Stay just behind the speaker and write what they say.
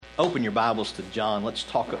Open your Bibles to John. Let's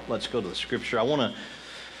go to the scripture. I want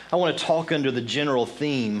to talk under the general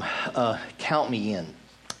theme, count me in.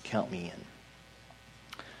 Count me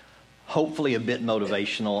in. Hopefully a bit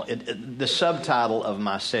motivational. The subtitle of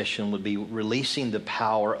my session would be Releasing the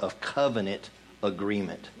Power of Covenant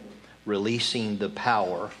Agreement. Releasing the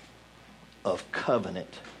Power of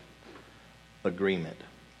Covenant Agreement.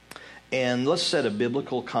 And let's set a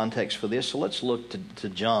biblical context for this. So let's look to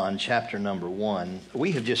John chapter number 1.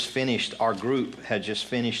 Our group had just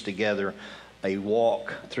finished together a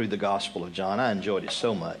walk through the Gospel of John. I enjoyed it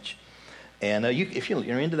so much. And if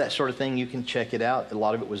you're into that sort of thing, you can check it out. A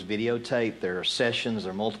lot of it was videotaped. There are sessions.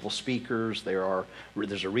 There are multiple speakers.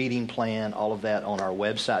 There's a reading plan, all of that on our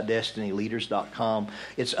website, destinyleaders.com.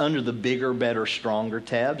 It's under the Bigger, Better, Stronger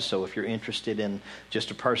tab. So if you're interested in just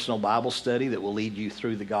a personal Bible study that will lead you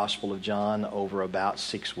through the Gospel of John over about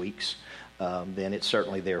 6 weeks, then it's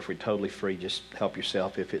certainly there. If we're totally free, just help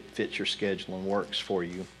yourself if it fits your schedule and works for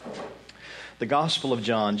you. The Gospel of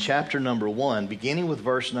John, chapter number 1, beginning with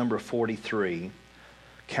verse number 43,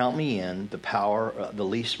 count me in,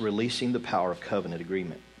 releasing the power of covenant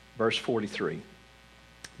agreement. Verse 43.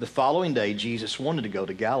 The following day, Jesus wanted to go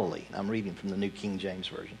to Galilee. I'm reading from the New King James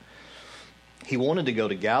Version. He wanted to go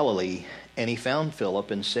to Galilee, and he found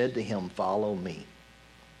Philip and said to him, "Follow me."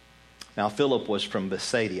 Now Philip was from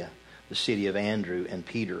Bethsaida, the city of Andrew and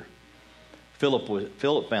Peter.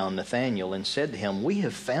 Philip found Nathanael and said to him, "We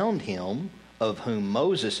have found him of whom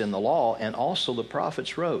Moses in the law and also the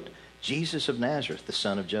prophets wrote, Jesus of Nazareth, the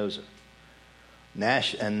son of Joseph."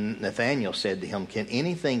 And Nathanael said to him, "Can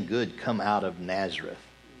anything good come out of Nazareth?"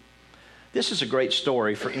 This is a great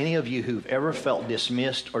story for any of you who've ever felt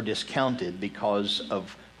dismissed or discounted because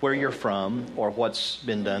of where you're from or what's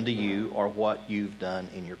been done to you or what you've done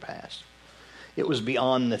in your past. It was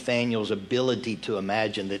beyond Nathanael's ability to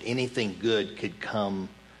imagine that anything good could come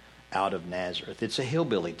out of Nazareth. It's a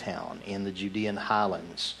hillbilly town in the Judean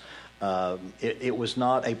highlands. It was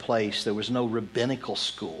not a place, there was no rabbinical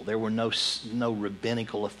school. There were no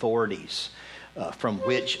rabbinical authorities from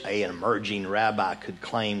which an emerging rabbi could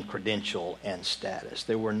claim credential and status.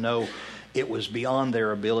 It was beyond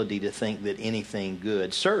their ability to think that anything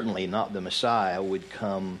good, certainly not the Messiah, would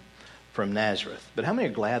come from Nazareth. But how many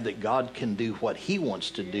are glad that God can do what he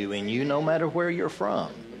wants to do in you no matter where you're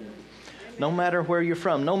from? No matter where you're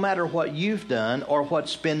from, no matter what you've done or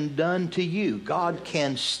what's been done to you, God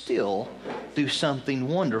can still do something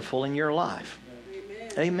wonderful in your life.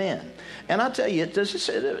 Amen. And I tell you,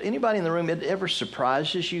 anybody in the room, it ever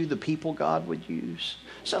surprises you the people God would use?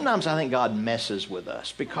 Sometimes I think God messes with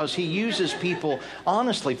us because he uses people,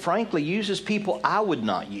 honestly, frankly, uses people I would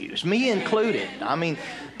not use, me included. I mean,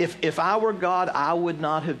 if I were God, I would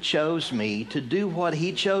not have chose me to do what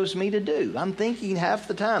he chose me to do. I'm thinking half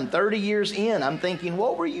the time, 30 years in, I'm thinking,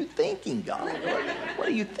 what were you thinking, God? What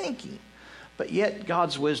are you thinking? But yet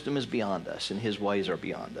God's wisdom is beyond us and his ways are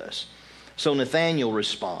beyond us. So Nathanael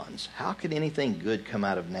responds, "How could anything good come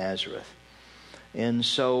out of Nazareth?" And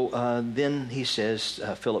so then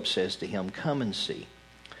Philip says to him, "Come and see."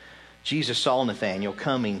 Jesus saw Nathanael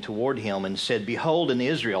coming toward him and said, "Behold, an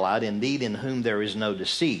Israelite, indeed in whom there is no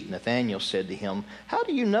deceit." Nathanael said to him, "How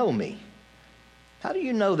do you know me? How do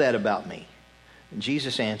you know that about me?" And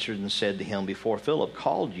Jesus answered and said to him, "Before Philip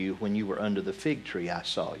called you, when you were under the fig tree, I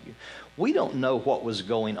saw you." We don't know what was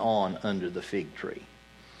going on under the fig tree.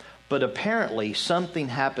 But apparently something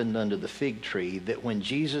happened under the fig tree that when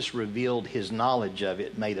Jesus revealed his knowledge of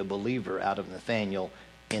it, made a believer out of Nathanael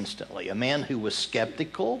instantly. A man who was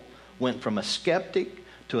skeptical went from a skeptic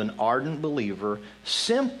to an ardent believer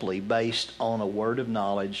simply based on a word of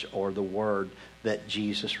knowledge or the word that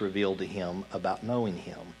Jesus revealed to him about knowing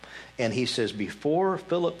him. And he says, "Before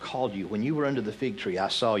Philip called you, when you were under the fig tree, I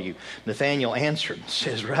saw you." Nathanael answered and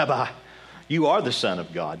says, "Rabbi, you are the Son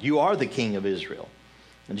of God. You are the King of Israel."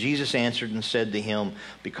 And Jesus answered and said to him,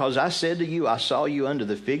 "Because I said to you, I saw you under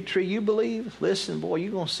the fig tree, you believe? Listen, boy,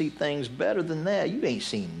 you're going to see things better than that. You ain't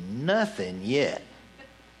seen nothing yet."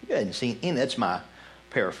 You hadn't seen any. That's my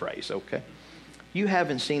paraphrase, okay? You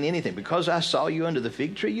haven't seen anything. "Because I saw you under the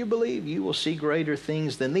fig tree, you believe? You will see greater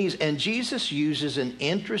things than these." And Jesus uses an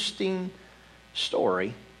interesting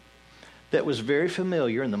story that was very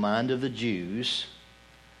familiar in the mind of the Jews.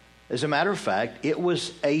 As a matter of fact, it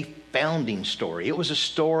was a founding story. It was a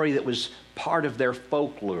story that was part of their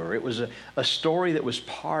folklore. It was a story that was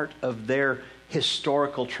part of their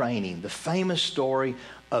historical training. The famous story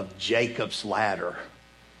of Jacob's ladder.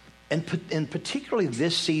 And particularly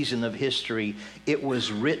this season of history, it was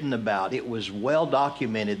written about. It was well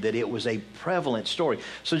documented that it was a prevalent story.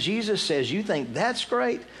 So Jesus says, you think that's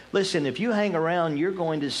great? Listen, if you hang around, you're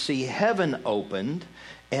going to see heaven opened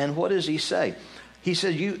And what does he say? He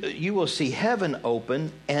says, you will see heaven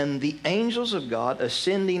open and the angels of God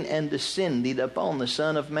ascending and descending upon the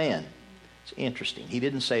Son of Man. It's interesting. He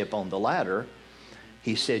didn't say upon the ladder.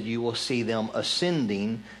 He said you will see them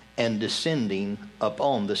ascending and descending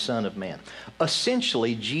upon the Son of Man.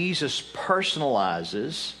 Essentially, Jesus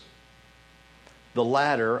personalizes the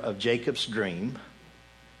ladder of Jacob's dream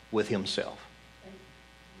with himself.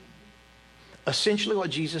 Essentially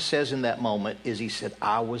what Jesus says in that moment is he said,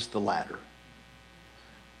 I was the ladder.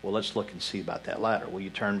 Well, let's look and see about that ladder. Will you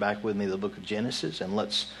turn back with me to the book of Genesis? And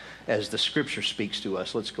let's, as the scripture speaks to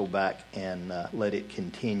us, let's go back and let it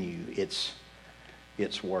continue its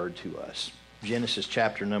word to us. Genesis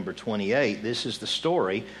chapter number 28, this is the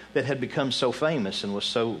story that had become so famous and was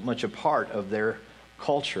so much a part of their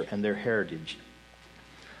culture and their heritage.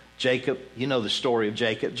 Jacob, you know the story of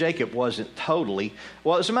Jacob. Jacob wasn't totally,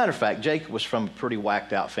 well, as a matter of fact, Jacob was from a pretty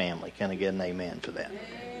whacked out family. Can I get an amen for that?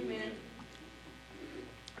 Amen.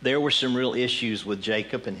 There were some real issues with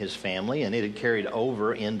Jacob and his family, and it had carried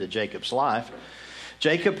over into Jacob's life.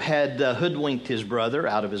 Jacob had hoodwinked his brother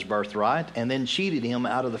out of his birthright and then cheated him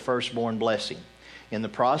out of the firstborn blessing. In the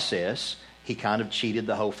process, he kind of cheated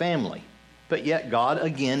the whole family. But yet God,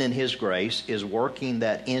 again in his grace, is working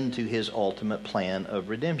that into his ultimate plan of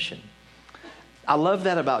redemption. I love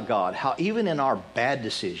that about God, how even in our bad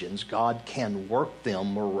decisions, God can work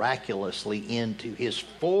them miraculously into his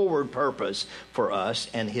forward purpose for us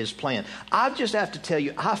and his plan. I just have to tell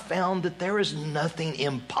you, I found that there is nothing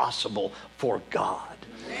impossible for God.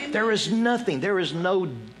 Amen. There is nothing, there is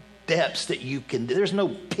no depths that you can, there's no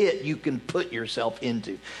pit you can put yourself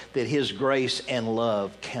into that his grace and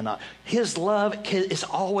love cannot. His love is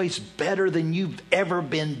always better than you've ever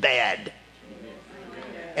been bad.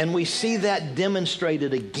 And we see that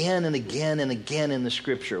demonstrated again and again and again in the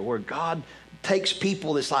scripture where God takes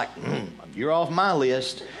people that's like, you're off my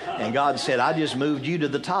list. And God said, I just moved you to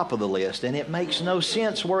the top of the list. And it makes no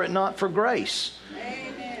sense were it not for grace.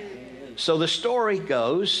 So the story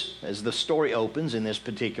goes, as the story opens in this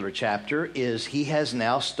particular chapter, is he has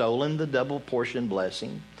now stolen the double portion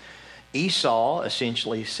blessing. Esau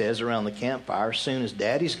essentially says around the campfire, as soon as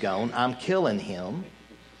daddy's gone, I'm killing him.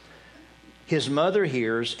 His mother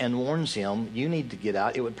hears and warns him, you need to get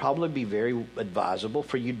out. It would probably be very advisable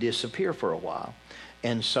for you to disappear for a while.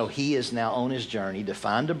 And so he is now on his journey to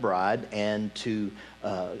find a bride and to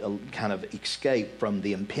kind of escape from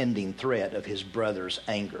the impending threat of his brother's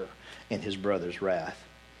anger and his brother's wrath.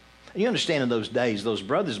 And you understand in those days, those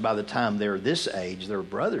brothers, by the time they're this age, they're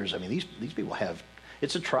brothers. I mean, these people have,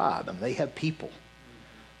 it's a tribe. I mean, they have people.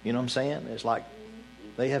 You know what I'm saying? It's like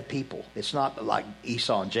they have people. It's not like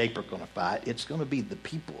Esau and Jacob are going to fight. It's going to be the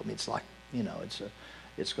people. I mean, it's like, you know,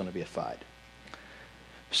 it's going to be a fight.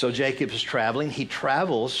 So Jacob is traveling. He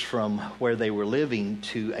travels from where they were living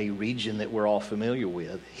to a region that we're all familiar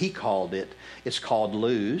with. He called it, it's called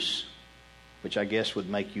Luz, which I guess would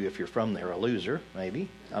make you, if you're from there, a loser, maybe.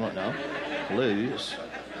 I don't know. Luz.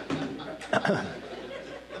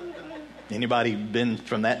 Anybody been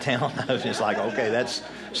from that town? It's like, okay, that's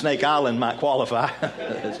Snake Island might qualify.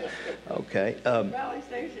 Okay.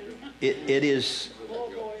 It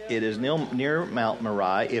is near Mount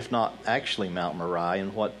Moriah, if not actually Mount Moriah,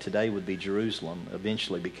 and what today would be Jerusalem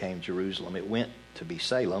eventually became Jerusalem. It went to be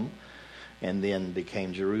Salem and then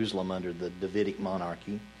became Jerusalem under the Davidic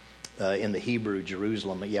monarchy. In the Hebrew,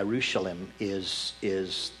 Jerusalem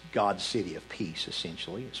is God's city of peace,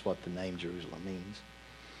 essentially. It's what the name Jerusalem means.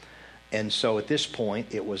 And so at this point,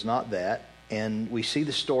 it was not that. And we see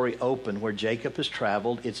the story open where Jacob has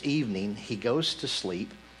traveled. It's evening. He goes to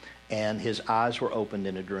sleep, and his eyes were opened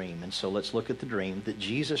in a dream. And so let's look at the dream that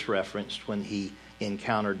Jesus referenced when he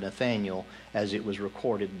encountered Nathanael as it was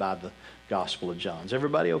recorded by the Gospel of John. Is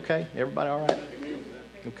everybody okay? Everybody all right?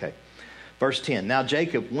 Okay. Verse 10, now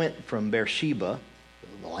Jacob went from Beersheba,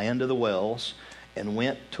 the land of the wells, and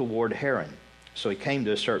went toward Haran. So he came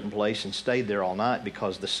to a certain place and stayed there all night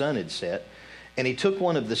because the sun had set. And he took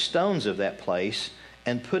one of the stones of that place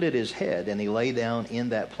and put it at his head, and he lay down in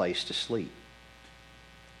that place to sleep.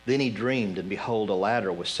 Then he dreamed, and behold, a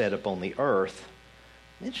ladder was set up on the earth.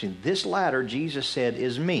 Mentioning this ladder, Jesus said,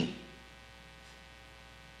 is me.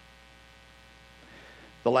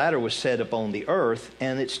 The ladder was set up on the earth,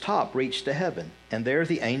 and its top reached to heaven. And there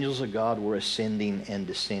the angels of God were ascending and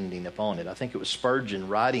descending upon it. I think it was Spurgeon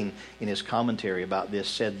writing in his commentary about this,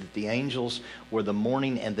 said that the angels were the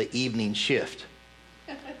morning and the evening shift.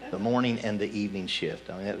 The morning and the evening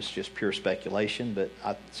shift. I mean, that was just pure speculation, but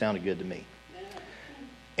it sounded good to me.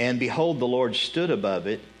 And behold, the Lord stood above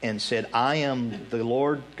it and said, I am the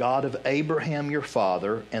Lord God of Abraham your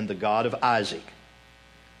father and the God of Isaac.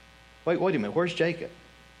 Wait a minute, where's Jacob?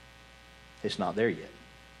 It's not there yet.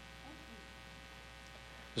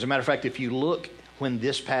 As a matter of fact, if you look when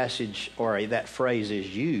this passage or that phrase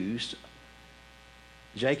is used,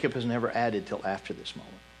 Jacob has never added till after this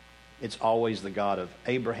moment. It's always the God of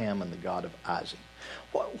Abraham and the God of Isaac.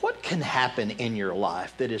 What can happen in your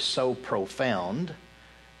life that is so profound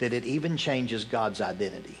that it even changes God's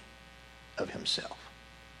identity of himself?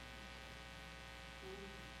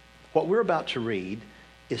 What we're about to read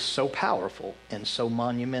is so powerful and so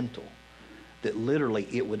monumental that literally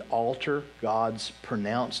it would alter God's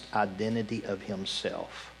pronounced identity of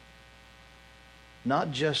himself.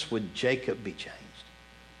 Not just would Jacob be changed,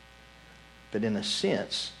 but in a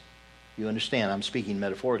sense, you understand, I'm speaking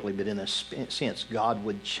metaphorically, but in a sense, God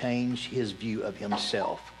would change his view of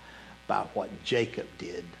himself by what Jacob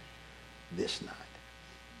did this night.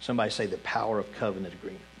 Somebody say the power of covenant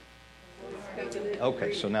agreement.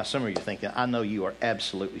 Okay, so now some of you are thinking, I know you are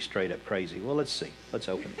absolutely straight up crazy. Well, let's see. Let's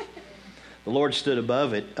open it. The Lord stood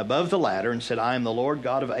above the ladder, and said, I am the Lord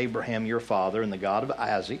God of Abraham your father, and the God of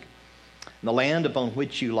Isaac. And the land upon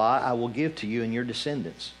which you lie I will give to you and your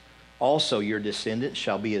descendants. Also your descendants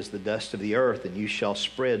shall be as the dust of the earth, and you shall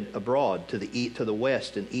spread abroad to the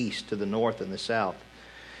west and east, to the north and the south.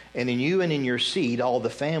 And in you and in your seed all the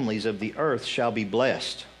families of the earth shall be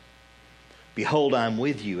blessed. Behold, I am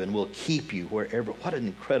with you and will keep you wherever. What an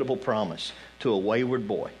incredible promise to a wayward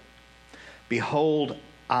boy. Behold,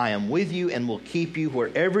 I am with you and will keep you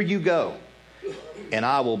wherever you go, and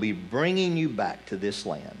I will be bringing you back to this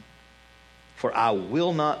land. For I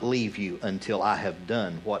will not leave you until I have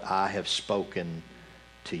done what I have spoken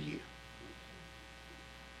to you.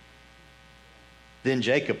 Then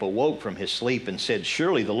Jacob awoke from his sleep and said,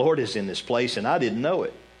 surely the Lord is in this place, and I didn't know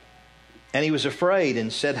it. And he was afraid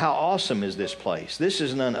and said, how awesome is this place? This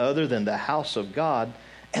is none other than the house of God,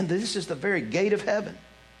 and this is the very gate of heaven.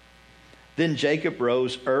 Then Jacob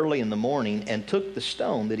rose early in the morning and took the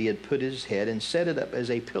stone that he had put his head and set it up as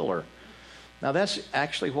a pillar. Now that's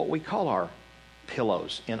actually what we call our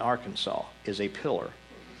pillows in Arkansas, is a pillar.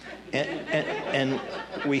 And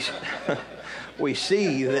we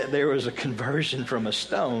see that there was a conversion from a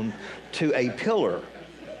stone to a pillar.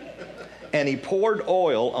 And he poured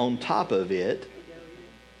oil on top of it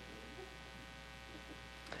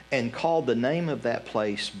and called the name of that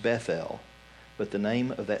place Bethel, but the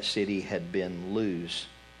name of that city had been Luz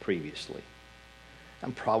previously.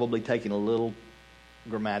 I'm probably taking a little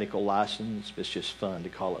grammatical license, but it's just fun to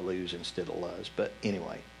call it Luz instead of Luz. But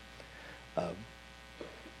anyway,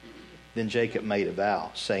 then Jacob made a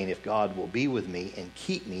vow, saying, if God will be with me and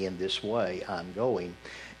keep me in this way I'm going,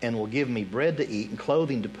 and will give me bread to eat and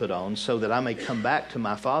clothing to put on, so that I may come back to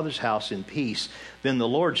my father's house in peace, then the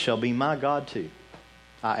Lord shall be my God too.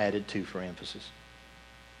 I added two for emphasis.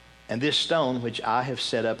 And this stone which I have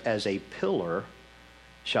set up as a pillar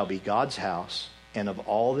shall be God's house, and of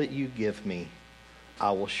all that you give me,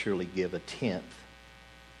 I will surely give a tenth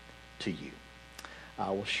to you. I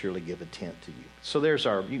will surely give a tenth to you. So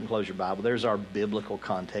you can close your Bible, there's our biblical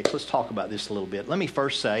context. Let's talk about this a little bit. Let me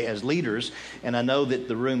first say, as leaders, and I know that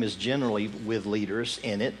the room is generally with leaders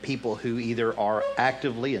in it, people who either are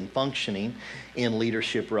actively and functioning in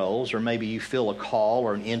leadership roles, or maybe you feel a call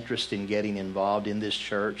or an interest in getting involved in this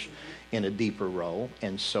church in a deeper role.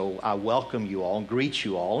 And so I welcome you all, greet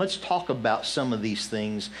you all. Let's talk about some of these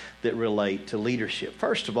things that relate to leadership.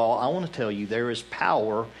 First of all, I want to tell you there is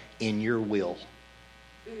power in your will.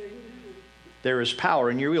 There is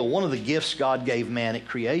power in your will. One of the gifts God gave man at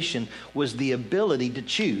creation was the ability to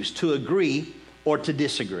choose, to agree or to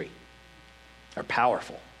disagree. They're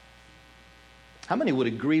powerful. How many would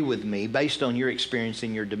agree with me, based on your experience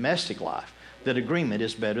in your domestic life, that agreement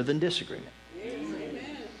is better than disagreement?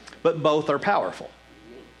 Amen. But both are powerful.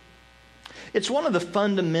 It's one of the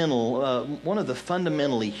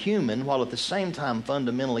fundamentally human, while at the same time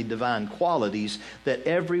fundamentally divine qualities that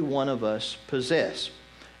every one of us possess.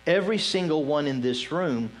 Every single one in this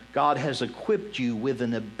room, God has equipped you with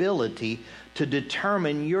an ability to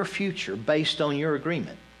determine your future based on your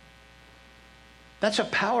agreement. That's a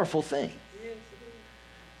powerful thing.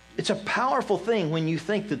 It's a powerful thing when you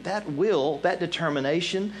think that will, that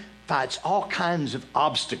determination, fights all kinds of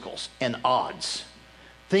obstacles and odds.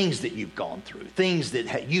 Things that you've gone through, things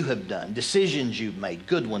that you have done, decisions you've made,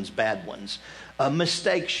 good ones, bad ones,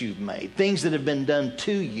 mistakes you've made, things that have been done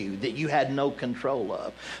to you that you had no control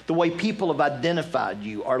of, the way people have identified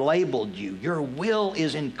you or labeled you. Your will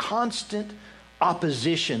is in constant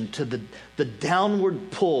opposition to the downward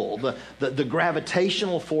pull, the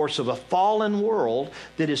gravitational force of a fallen world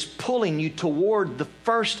that is pulling you toward the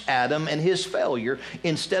first Adam and his failure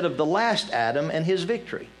instead of the last Adam and his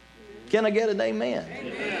victory. Can I get an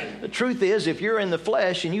amen? The truth is, if you're in the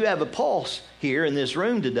flesh and you have a pulse here in this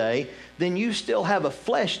room today, then you still have a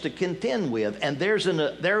flesh to contend with. And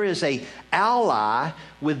there is a ally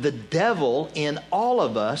with the devil in all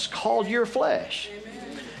of us called your flesh.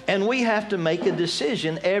 And we have to make a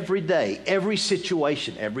decision every day, every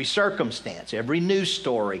situation, every circumstance, every news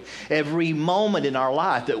story, every moment in our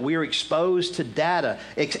life that we're exposed to data,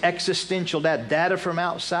 existential data from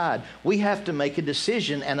outside. We have to make a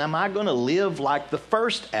decision, and am I going to live like the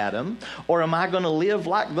first Adam, or am I going to live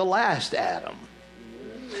like the last Adam?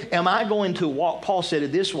 Am I going to walk, Paul said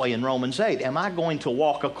it this way in Romans 8, am I going to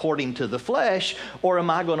walk according to the flesh, or am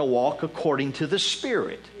I going to walk according to the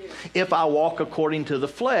Spirit? If I walk according to the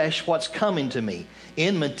flesh, what's coming to me?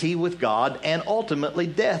 Enmity with God and ultimately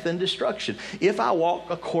death and destruction. If I walk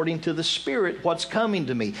according to the Spirit, what's coming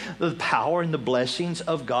to me? The power and the blessings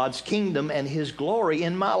of God's kingdom and His glory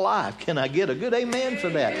in my life. Can I get a good amen for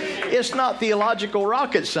that? It's not theological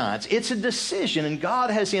rocket science. It's a decision, and God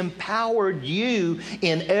has empowered you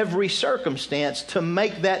in every circumstance to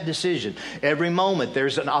make that decision. Every moment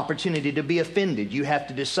there's an opportunity to be offended. You have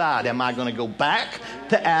to decide, am I going to go back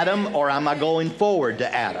to Adam, or am I going forward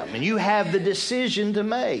to Adam? And you have the decision to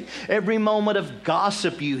make. Every moment of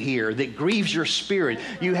gossip you hear that grieves your spirit,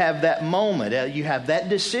 you have that moment, you have that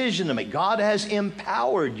decision to make. God has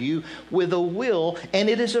empowered you with a will, and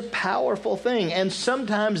it is a powerful thing. And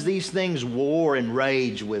sometimes these things war and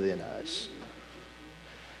rage within us.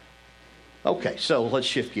 Okay, so let's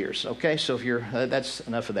shift gears. Okay, so if you're, that's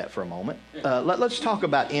enough of that for a moment. Let's talk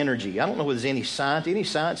about energy. I don't know if there's any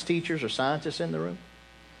science teachers or scientists in the room.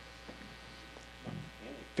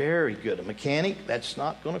 Very good. A mechanic, that's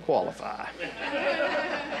not going to qualify.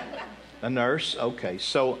 A nurse, okay.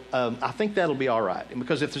 So I think that'll be all right. And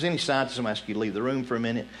because if there's any scientists, I'm going to ask you to leave the room for a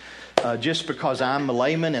minute. Just because I'm a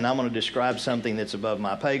layman and I'm going to describe something that's above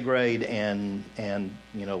my pay grade, and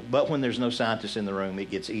you know, but when there's no scientists in the room, it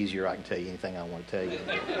gets easier. I can tell you anything I want to tell you.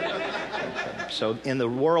 Okay. So in the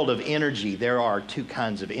world of energy, there are two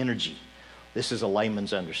kinds of energy. This is a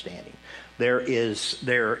layman's understanding. There is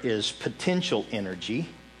potential energy,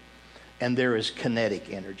 and there is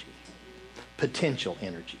kinetic energy. Potential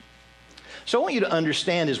energy. So I want you to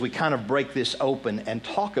understand as we kind of break this open and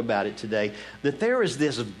talk about it today, that there is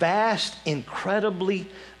this vast, incredibly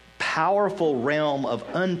powerful realm of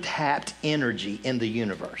untapped energy in the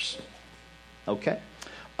universe. Okay?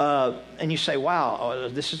 And you say, wow, we're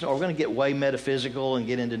going to get way metaphysical and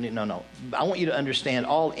get into no. I want you to understand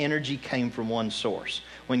all energy came from one source.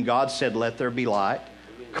 When God said, let there be light,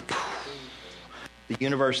 the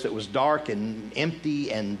universe that was dark and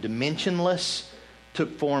empty and dimensionless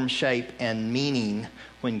took form, shape, and meaning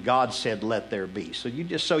when God said, let there be. So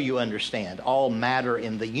you understand, all matter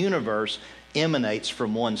in the universe emanates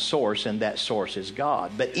from one source, and that source is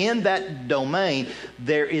God. But in that domain,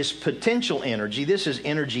 there is potential energy. This is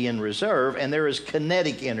energy in reserve, and there is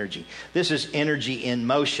kinetic energy. This is energy in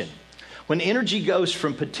motion. When energy goes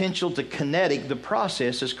from potential to kinetic, the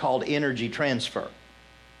process is called energy transfer.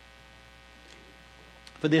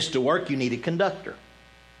 For this to work, you need a conductor.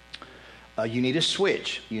 You need a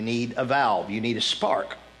switch. You need a valve. You need a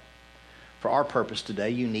spark. For our purpose today,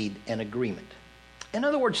 you need an agreement. In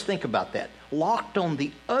other words, think about that. Locked on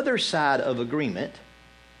the other side of agreement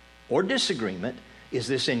or disagreement is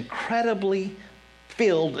this incredible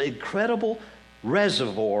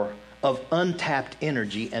reservoir of untapped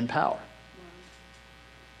energy and power.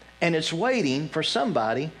 And it's waiting for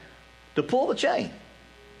somebody to pull the chain,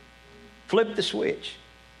 flip the switch,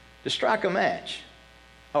 to strike a match,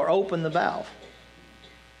 or open the valve.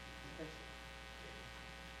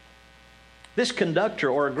 This conductor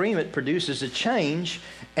or agreement produces a change,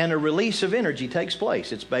 and a release of energy takes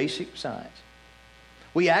place. It's basic science.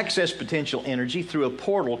 We access potential energy through a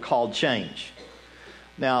portal called change.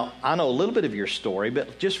 Now, I know a little bit of your story,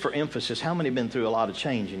 but just for emphasis, how many have been through a lot of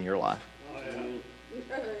change in your life?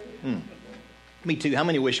 Me too. How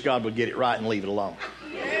many wish God would get it right and leave it alone?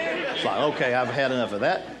 It's like, okay, I've had enough of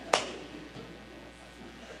that.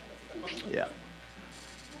 Yeah.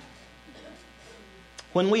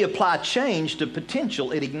 When we apply change to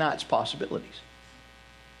potential, it ignites possibilities.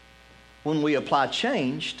 When we apply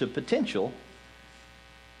change to potential,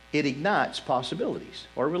 it ignites possibilities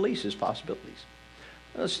or releases possibilities.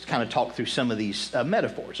 Let's kind of talk through some of these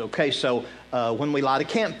metaphors. Okay, so when we light a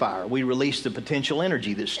campfire, we release the potential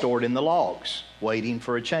energy that's stored in the logs, waiting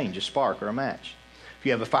for a change, a spark or a match. If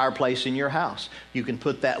you have a fireplace in your house, you can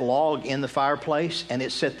put that log in the fireplace and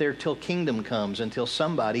it sit there till kingdom comes, until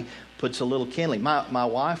somebody puts a little kindling. My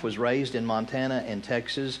wife was raised in Montana and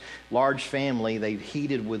Texas. Large family. They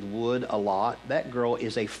heated with wood a lot. That girl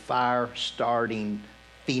is a fire-starting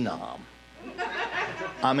phenom.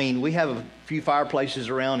 I mean, we have a few fireplaces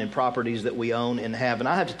around in properties that we own and have. And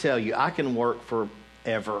I have to tell you, I can work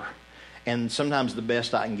forever. And sometimes the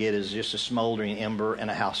best I can get is just a smoldering ember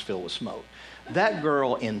and a house filled with smoke. That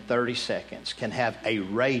girl in 30 seconds can have a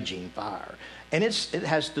raging fire. And it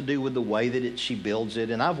has to do with the way that she builds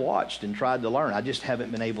it. And I've watched and tried to learn. I just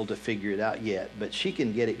haven't been able to figure it out yet. But she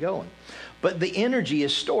can get it going. But the energy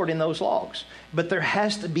is stored in those logs. But there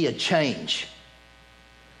has to be a change.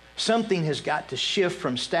 Something has got to shift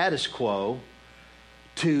from status quo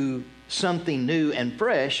to something new and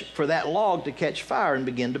fresh for that log to catch fire and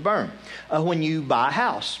begin to burn. When you buy a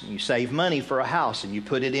house, you save money for a house and you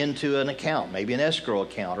put it into an account, maybe an escrow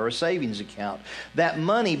account or a savings account. That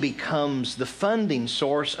money becomes the funding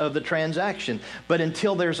source of the transaction. But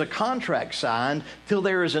until there's a contract signed, till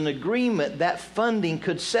there is an agreement, that funding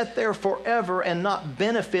could sit there forever and not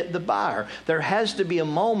benefit the buyer. There has to be a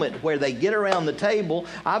moment where they get around the table.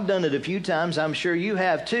 I've done it a few times, I'm sure you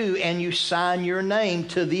have too, and you sign your name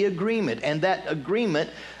to the agreement. And that agreement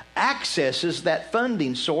accesses that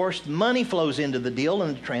funding source. Money flows into the deal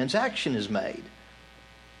and the transaction is made.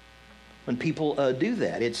 When people do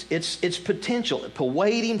that, it's potential.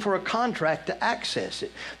 Waiting for a contract to access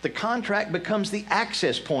it. The contract becomes the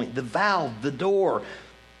access point, the valve, the door,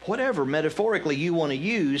 whatever metaphorically you want to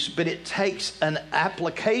use, but it takes an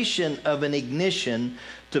application of an ignition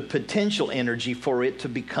to potential energy for it to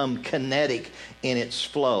become kinetic in its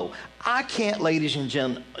flow. I can't, ladies and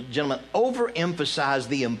gentlemen, overemphasize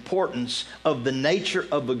the importance of the nature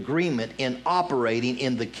of agreement in operating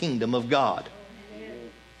in the kingdom of God.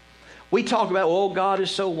 We talk about, oh, God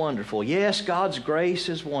is so wonderful. Yes, God's grace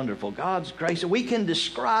is wonderful. God's grace. We can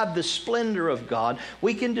describe the splendor of God.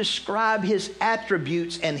 We can describe His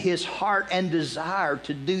attributes and His heart and desire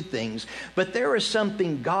to do things. But there is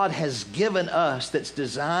something God has given us that's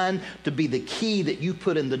designed to be the key that you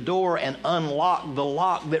put in the door and unlock the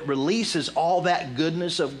lock that releases all that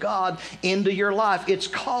goodness of God into your life. It's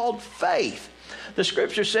called faith. The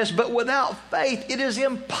scripture says, but without faith, it is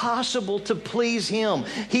impossible to please Him.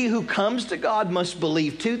 He who comes to God must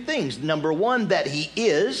believe two things. Number one, that He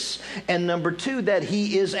is. And number two, that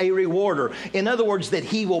He is a rewarder. In other words, that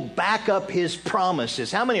He will back up His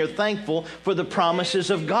promises. How many are thankful for the promises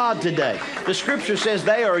of God today? The scripture says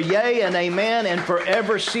they are yea and amen and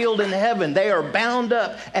forever sealed in heaven. They are bound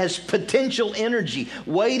up as potential energy,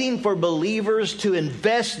 waiting for believers to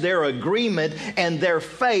invest their agreement and their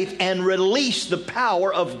faith and release the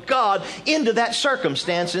power of God into that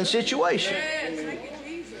circumstance and situation.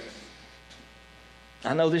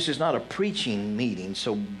 I know this is not a preaching meeting,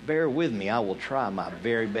 so bear with me. I will try my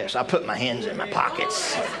very best. I put my hands in my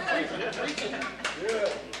pockets.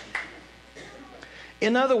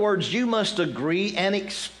 In other words, you must agree and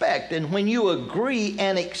expect. And when you agree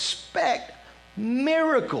and expect,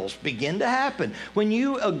 miracles begin to happen. When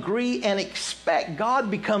you agree and expect, God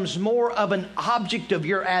becomes more of an object of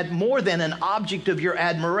your more than an object of your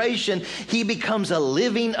admiration. He becomes a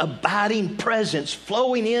living, abiding presence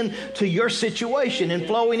flowing into your situation and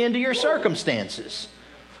flowing into your circumstances.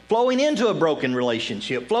 Flowing into a broken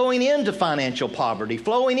relationship, flowing into financial poverty,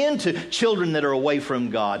 flowing into children that are away from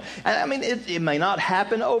God. I mean, it may not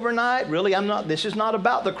happen overnight. Really, this is not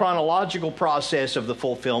about the chronological process of the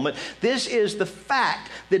fulfillment. This is the fact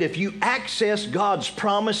that if you access God's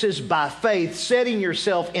promises by faith, setting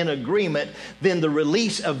yourself in agreement, then the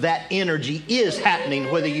release of that energy is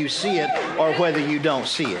happening, whether you see it or whether you don't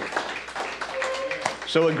see it.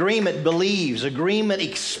 So agreement believes, agreement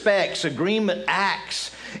expects, agreement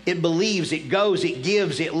acts. It believes, it goes, it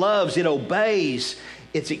gives, it loves, it obeys.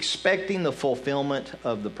 It's expecting the fulfillment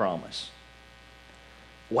of the promise.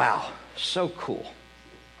 Wow, so cool.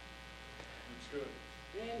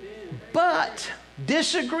 But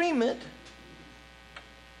disagreement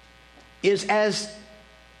is as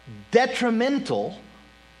detrimental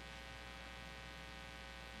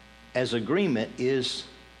as agreement is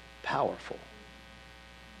powerful.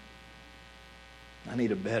 I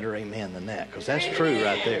need a better amen than that, because that's true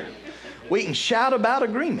right there. We can shout about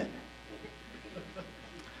agreement.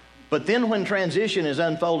 But then when transition is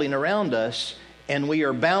unfolding around us and we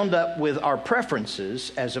are bound up with our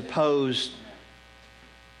preferences as opposed,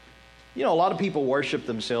 a lot of people worship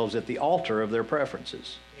themselves at the altar of their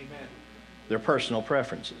preferences. Amen. Their personal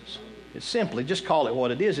preferences. It's simply, just call it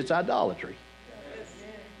what it is. It's idolatry.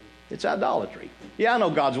 It's idolatry. Yeah, I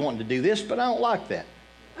know God's wanting to do this, but I don't like that.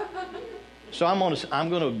 So I'm going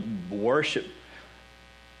to worship,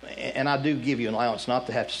 and I do give you an allowance not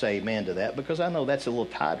to have to say amen to that, because I know that's a little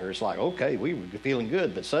tighter. It's like, okay, we were feeling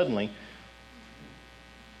good,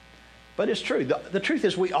 but But it's true. The truth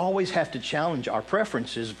is we always have to challenge our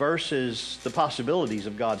preferences versus the possibilities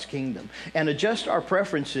of God's kingdom and adjust our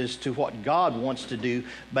preferences to what God wants to do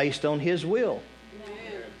based on His will.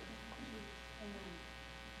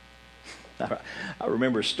 I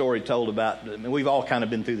remember a story told about, we've all kind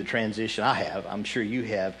of been through the transition. I have, I'm sure you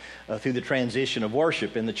have, through the transition of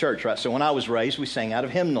worship in the church, right? So when I was raised, we sang out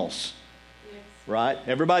of hymnals, right?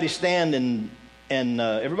 Everybody stand and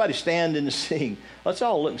sing. Let's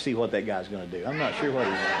all look and see what that guy's going to do. I'm not sure what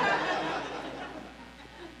he's going to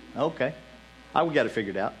do. Okay. We got it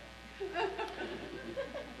figured out.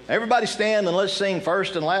 Everybody stand and let's sing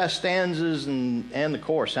first and last stanzas and the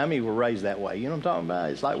chorus. How many were raised that way? You know what I'm talking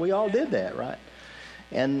about? It's like we all did that, right?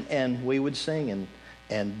 And we would sing.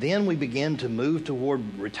 And then we began to move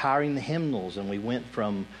toward retiring the hymnals. And we went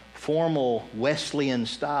from formal Wesleyan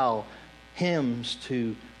style hymns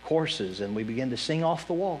to courses. And we began to sing off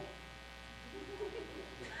the wall.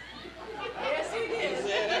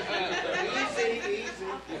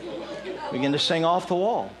 Begin to sing off the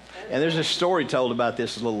wall. And there's a story told about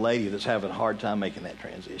this little lady that's having a hard time making that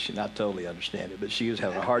transition. I totally understand it, but she was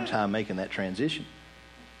having a hard time making that transition.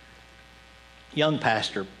 Young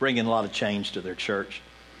pastor, bringing a lot of change to their church.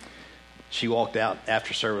 She walked out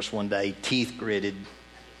after service one day, teeth gritted.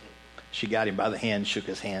 She got him by the hand, shook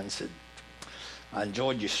his hand, and said, "I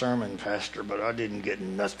enjoyed your sermon, Pastor, but I didn't get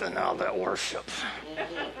nothing out of that worship."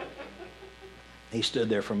 He stood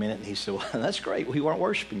there for a minute and he said, "Well, that's great. We weren't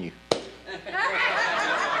worshiping you."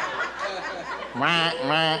 We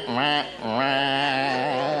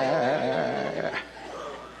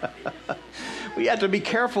have to be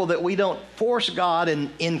careful that we don't force God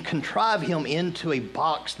and contrive Him into a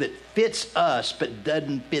box that fits us but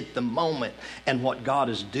doesn't fit the moment and what God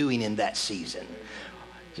is doing in that season.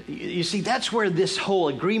 You see, that's where this whole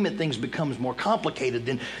agreement thing becomes more complicated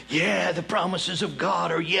than, yeah, the promises of God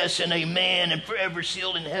are yes and amen and forever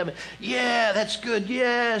sealed in heaven. Yeah, that's good,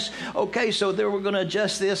 yes. Okay, so there we're going to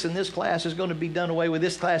adjust this and this class is going to be done away with.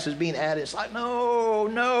 This class is being added. It's like,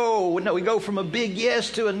 no. We go from a big yes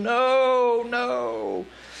to a no.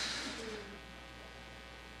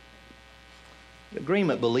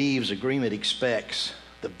 Agreement believes, agreement expects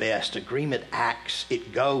the best. Agreement acts,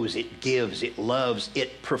 it goes, it gives, it loves,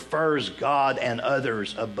 it prefers God and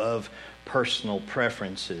others above personal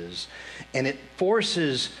preferences. And it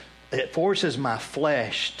forces my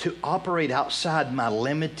flesh to operate outside my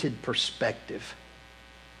limited perspective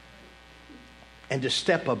and to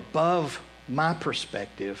step above my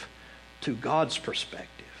perspective to God's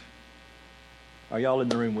perspective. Are y'all in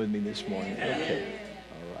the room with me this morning? Okay.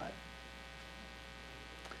 All right.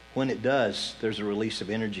 When it does, there's a release of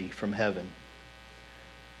energy from heaven.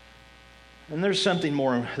 And there's something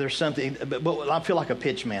more. There's something, but I feel like a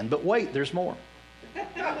pitch man. But wait, there's more.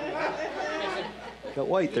 But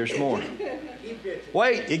wait, there's more.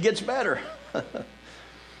 Wait, it gets better.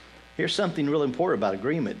 Here's something really important about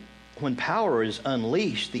agreement. When power is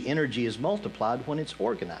unleashed, the energy is multiplied when it's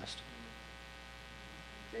organized.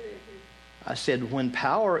 I said when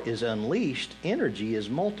power is unleashed, energy is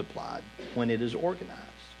multiplied when it is organized.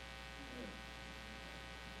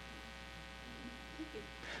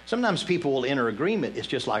 Sometimes people will enter agreement. It's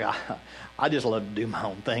just like, I just love to do my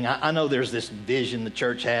own thing. I know there's this vision the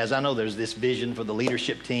church has. I know there's this vision for the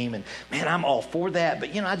leadership team. And man, I'm all for that.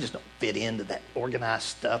 But, I just don't fit into that organized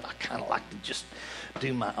stuff. I kind of like to just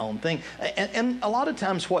do my own thing. And a lot of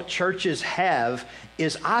times what churches have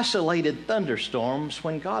is isolated thunderstorms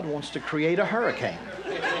when God wants to create a hurricane.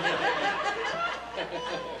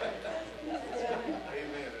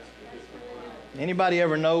 Anybody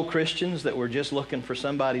ever know Christians that were just looking for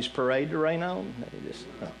somebody's parade to rain on?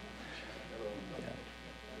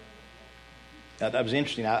 That was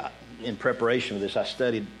interesting. In preparation for this, I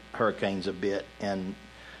studied hurricanes a bit, and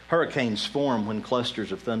hurricanes form when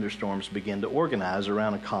clusters of thunderstorms begin to organize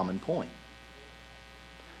around a common point.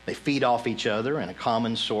 They feed off each other in a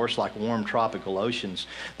common source like warm tropical oceans.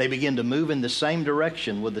 They begin to move in the same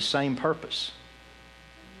direction with the same purpose.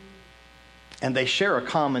 And they share a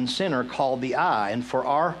common center called the I. And for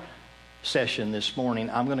our session this morning,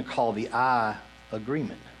 I'm going to call the I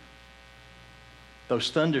agreement.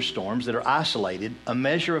 Those thunderstorms that are isolated, a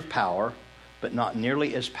measure of power, but not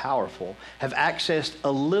nearly as powerful, have accessed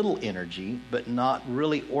a little energy, but not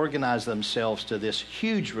really organized themselves to this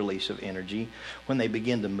huge release of energy when they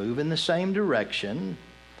begin to move in the same direction,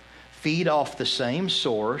 feed off the same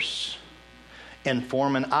source, and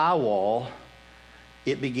form an eye wall.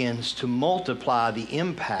 It begins to multiply the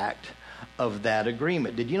impact of that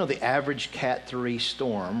agreement. Did you know the average Cat 3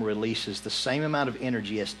 storm releases the same amount of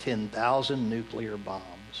energy as 10,000 nuclear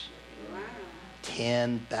bombs? Wow.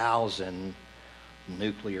 10,000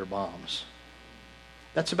 nuclear bombs.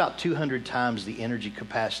 That's about 200 times the energy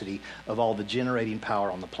capacity of all the generating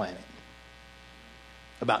power on the planet.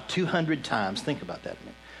 About 200 times, think about that a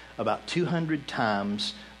minute, about 200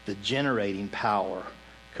 times the generating power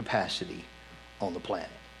capacity on the planet.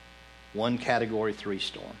 One Category 3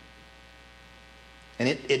 storm. And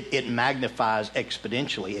it magnifies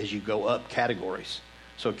exponentially as you go up categories.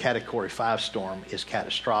 So a Category 5 storm is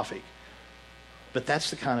catastrophic. But that's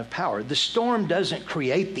the kind of power. The storm doesn't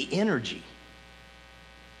create the energy.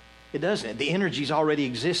 It doesn't. The energy is already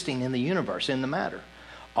existing in the universe, in the matter.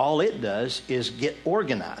 All it does is get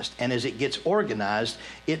organized. And as it gets organized,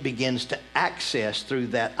 it begins to access through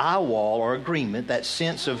that eye wall or agreement, that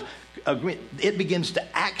sense of agreement. It begins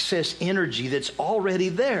to access energy that's already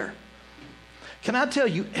there. Can I tell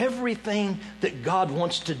you, everything that God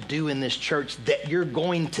wants to do in this church that you're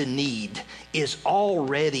going to need is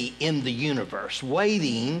already in the universe,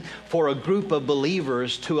 waiting for a group of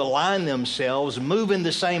believers to align themselves, move in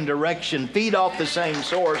the same direction, feed off the same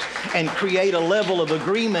source, and create a level of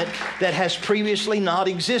agreement that has previously not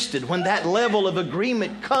existed. When that level of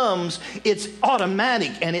agreement comes, it's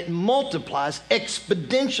automatic and it multiplies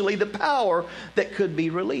exponentially the power that could be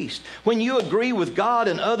released. When you agree with God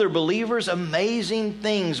and other believers, amazing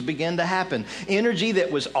things begin to happen. Energy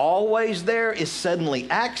that was always there is suddenly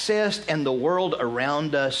accessed, and the world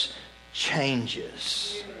around us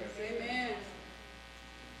changes. Amen.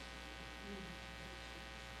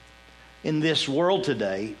 In this world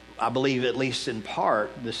today, I believe, at least in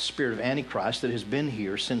part, the spirit of Antichrist that has been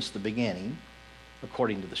here since the beginning,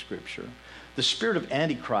 according to the Scripture, the spirit of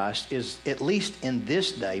Antichrist is, at least in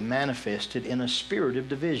this day, manifested in a spirit of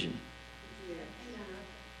division.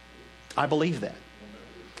 I believe that.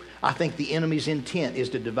 I think the enemy's intent is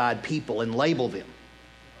to divide people and label them.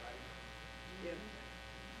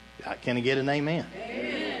 Can I get an amen?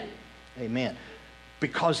 Amen. Amen.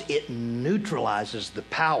 Because it neutralizes the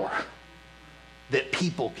power that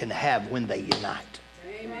people can have when they unite.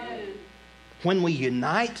 Amen. When we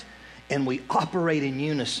unite and we operate in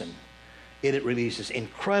unison, it releases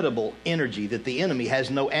incredible energy that the enemy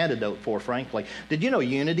has no antidote for, frankly. Did you know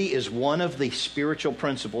unity is one of the spiritual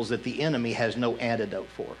principles that the enemy has no antidote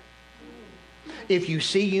for? If you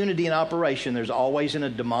see unity in operation, there's always a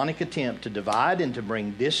demonic attempt to divide and to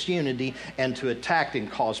bring disunity and to attack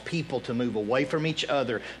and cause people to move away from each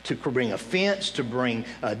other, to bring offense, to bring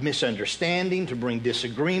misunderstanding, to bring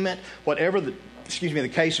disagreement, whatever the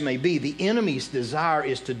case may be. The enemy's desire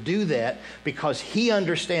is to do that because he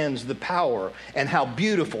understands the power and how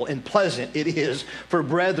beautiful and pleasant it is for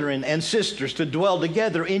brethren and sisters to dwell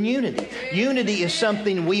together in unity. Unity is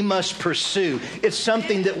something we must pursue. It's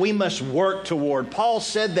something that we must work toward. Paul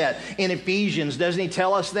said that in Ephesians. Doesn't he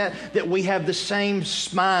tell us that we have the same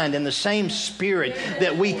mind and the same spirit,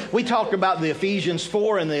 that we talk about the Ephesians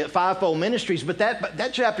 4 and the fivefold ministries, but that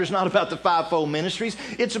chapter is not about the fivefold ministries.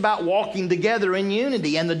 It's about walking together in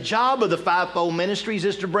unity. And the job of the fivefold ministries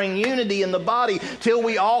is to bring unity in the body till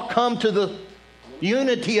we all come to the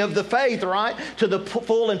unity of the faith, right? To the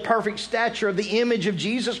full and perfect stature of the image of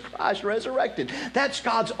Jesus Christ resurrected. That's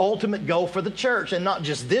God's ultimate goal for the church. And not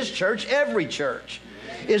just this church, every church.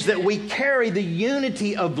 Is that we carry the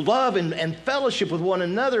unity of love and fellowship with one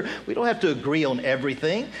another. We don't have to agree on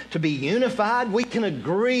everything to be unified. We can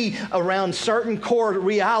agree around certain core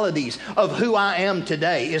realities of who I am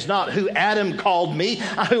today is not who Adam called me.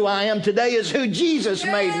 Who I am today is who Jesus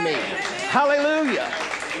made me. Hallelujah.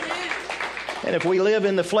 And if we live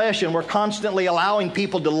in the flesh and we're constantly allowing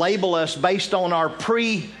people to label us based on our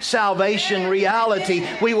pre-salvation reality,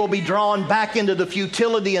 we will be drawn back into the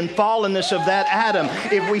futility and fallenness of that Adam.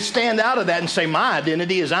 If we stand out of that and say, my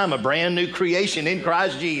identity is I'm a brand new creation in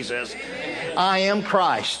Christ Jesus. I am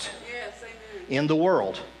Christ in the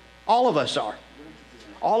world. All of us are.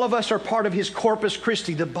 All of us are part of his Corpus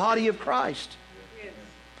Christi, the body of Christ.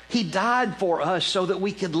 He died for us so that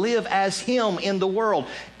we could live as him in the world.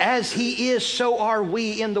 As he is, so are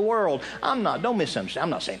we in the world. Don't misunderstand. I'm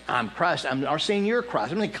not saying I'm Christ. I'm not saying you're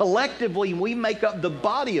Christ. I mean, collectively, we make up the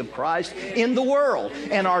body of Christ in the world.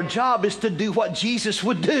 And our job is to do what Jesus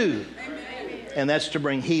would do. And that's to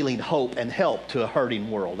bring healing, hope, and help to a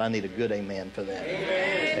hurting world. I need a good amen for that.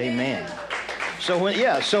 Amen. So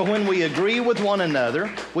when we agree with one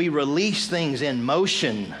another, we release things in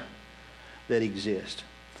motion that exist.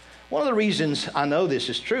 One of the reasons I know this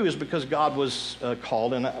is true is because God was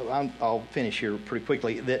called, and I'll finish here pretty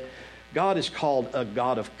quickly, that God is called a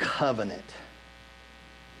God of covenant.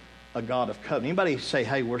 A God of covenant. Anybody say,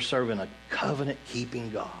 hey, we're serving a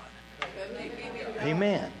covenant-keeping God?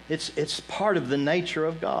 Amen. It's part of the nature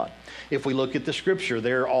of God. If we look at the Scripture,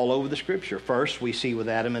 they're all over the Scripture. First, we see with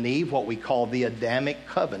Adam and Eve what we call the Adamic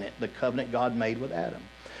covenant, the covenant God made with Adam.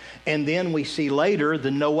 And then we see later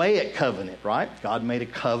the Noahic covenant, right? God made a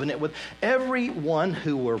covenant with everyone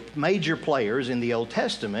who were major players in the Old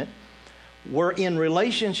Testament were in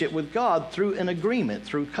relationship with God through an agreement,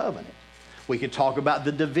 through covenant. We could talk about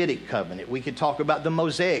the Davidic covenant. We could talk about the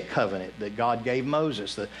Mosaic covenant that God gave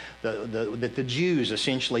Moses, that the Jews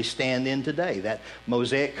essentially stand in today. That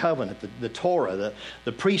Mosaic covenant, the Torah,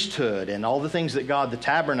 the priesthood, and all the things that God, the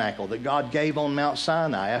tabernacle, that God gave on Mount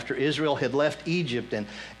Sinai after Israel had left Egypt.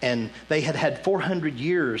 And they had 400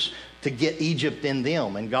 years to get Egypt in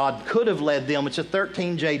them. And God could have led them. It's a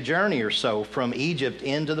 13-day journey or so from Egypt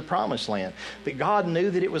into the Promised Land. But God knew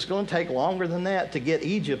that it was going to take longer than that to get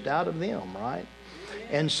Egypt out of them, right?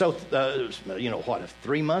 And so,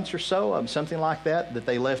 3 months or so, something like that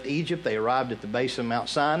they left Egypt. They arrived at the base of Mount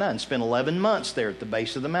Sinai and spent 11 months there at the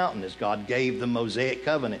base of the mountain as God gave the Mosaic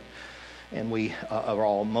covenant. And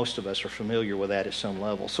most of us are familiar with that at some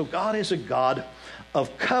level. So God is a God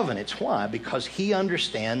of covenants. Why? Because He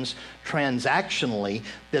understands transactionally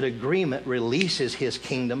that agreement releases His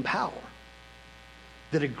kingdom power.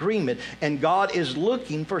 That agreement, and God is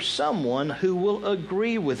looking for someone who will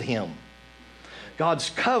agree with Him. God's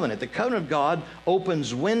covenant, the covenant of God,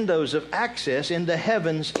 opens windows of access into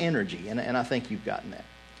heaven's energy. And I think you've gotten that.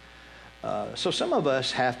 So some of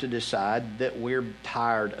us have to decide that we're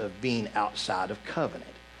tired of being outside of covenant.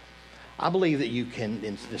 I believe that you can,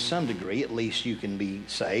 to some degree, at least you can be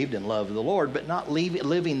saved and love the Lord, but not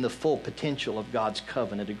living the full potential of God's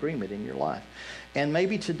covenant agreement in your life. And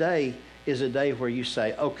maybe today is a day where you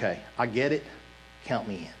say, okay, I get it, count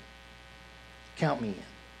me in. Count me in.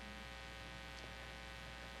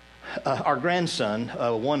 Our grandson,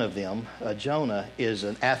 one of them, Jonah, is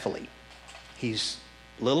an athlete. He's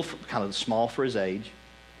little, kind of small for his age.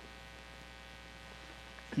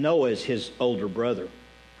 Noah is his older brother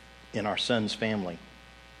in our son's family.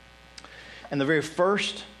 And the very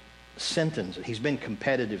first sentence, he's been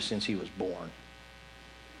competitive since he was born.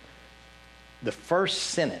 The first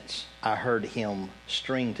sentence I heard him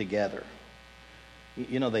string together.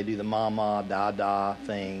 You know, they do the mama, da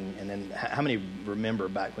thing. And then how many remember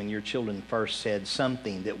back when your children first said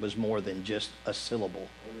something that was more than just a syllable?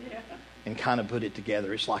 And kind of put it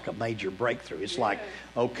together. It's like a major breakthrough. It's like,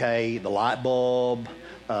 okay, the light bulb,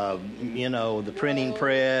 the printing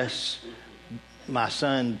press. My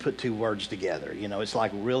son put two words together. It's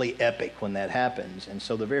like really epic when that happens. And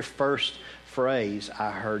so the very first phrase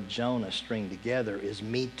I heard Jonah string together is,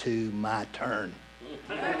 me too, my turn.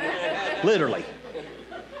 Literally.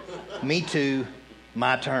 Me too,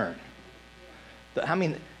 my turn.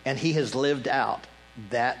 And he has lived out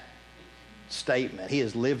that statement. He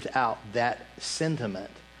has lived out that sentiment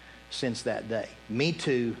since that day. Me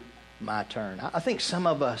too, my turn. I think some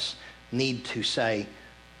of us need to say,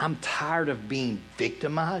 I'm tired of being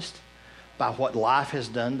victimized by what life has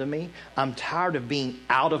done to me. I'm tired of being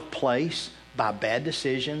out of place by bad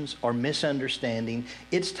decisions or misunderstanding.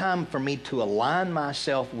 It's time for me to align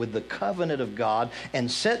myself with the covenant of God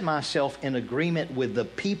and set myself in agreement with the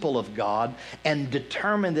people of God and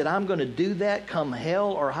determine that I'm going to do that come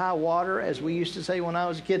hell or high water, as we used to say when I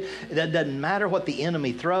was a kid. That doesn't matter what the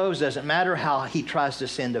enemy throws, doesn't matter how he tries to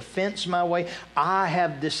send offense my way. I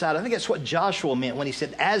have decided. I think that's what Joshua meant when he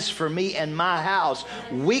said, as for me and my house,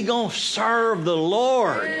 we going to serve the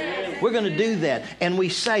Lord. We're going to do that. And we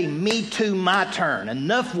say, me too, my turn.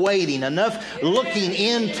 Enough waiting, enough looking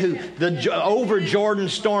into over Jordan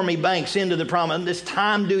stormy banks into the promise. It's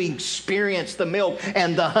time to experience the milk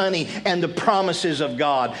and the honey and the promises of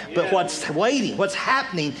God. But what's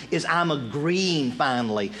happening is I'm agreeing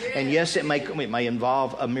finally. And yes, it may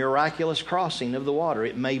involve a miraculous crossing of the water.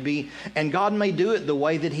 It may be, and God may do it the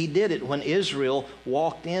way that He did it when Israel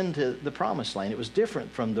walked into the promised land. It was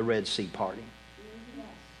different from the Red Sea parting.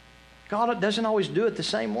 God doesn't always do it the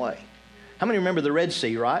same way. How many remember the Red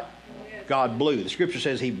Sea, right? God blew. The Scripture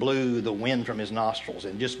says He blew the wind from His nostrils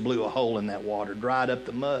and just blew a hole in that water, dried up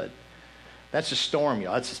the mud. That's a storm,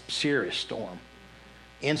 y'all. That's a serious storm.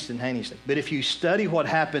 Instantaneously. But if you study what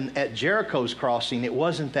happened at Jericho's crossing, it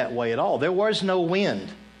wasn't that way at all. There was no wind.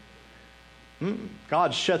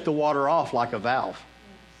 God shut the water off like a valve.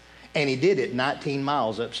 And He did it 19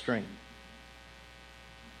 miles upstream.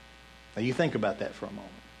 Now you think about that for a moment.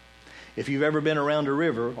 If you've ever been around a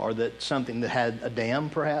river or something that had a dam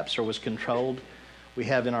perhaps or was controlled, we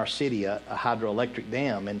have in our city a hydroelectric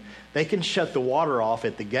dam, and they can shut the water off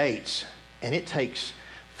at the gates, and it takes,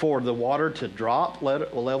 for the water to drop,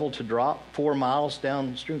 level to drop 4 miles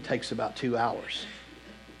downstream, takes about 2 hours.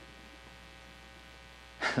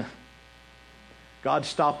 God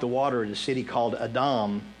stopped the water at a city called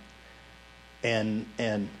Adam. And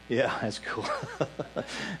yeah, that's cool.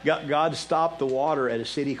 God stopped the water at a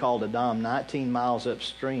city called Adam, 19 miles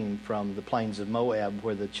upstream from the plains of Moab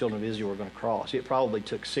where the children of Israel were going to cross. It probably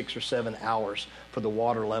took 6 or 7 hours for the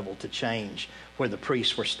water level to change where the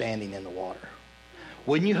priests were standing in the water.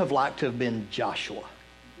 Wouldn't you have liked to have been Joshua?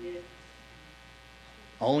 Yes.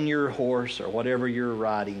 On your horse or whatever you're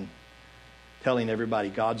riding, telling everybody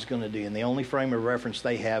God's going to do. And the only frame of reference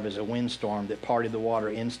they have is a windstorm that parted the water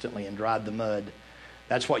instantly and dried the mud.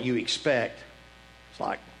 That's what you expect. It's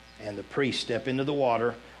like, and the priests step into the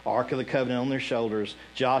water, Ark of the Covenant on their shoulders.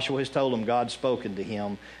 Joshua has told them God's spoken to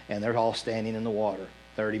him, and they're all standing in the water.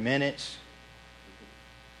 30 minutes,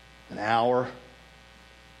 an hour,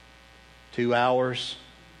 2 hours,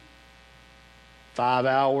 5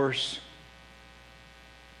 hours.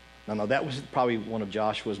 No, that was probably one of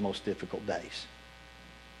Joshua's most difficult days.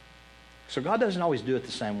 So God doesn't always do it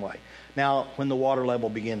the same way. Now, when the water level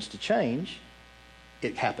begins to change,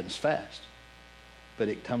 it happens fast. But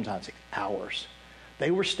it sometimes takes hours.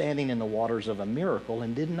 They were standing in the waters of a miracle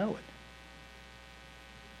and didn't know it.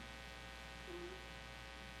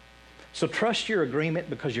 So trust your agreement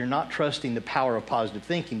because you're not trusting the power of positive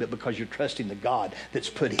thinking, but because you're trusting the God that's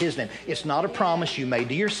put his name. It's not a promise you made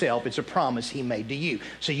to yourself. It's a promise he made to you.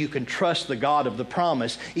 So you can trust the God of the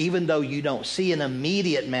promise even though you don't see an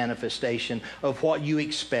immediate manifestation of what you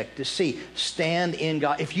expect to see. Stand in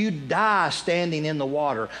God. If you die standing in the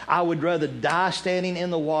water, I would rather die standing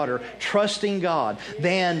in the water, trusting God,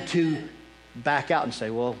 than to back out and say,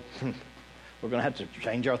 well, we're going to have to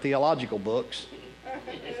change our theological books.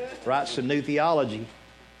 Write some new theology.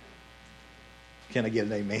 Can I get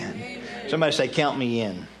an amen? Amen. Somebody say, count me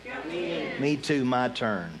in. Count me in. Me too, my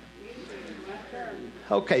turn.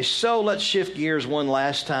 Okay, so let's shift gears one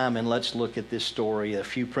last time and let's look at this story. A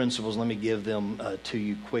few principles, let me give them to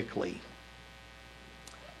you quickly.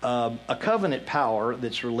 A covenant power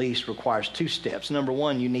that's released requires 2 steps. Number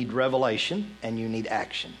 1, you need revelation and you need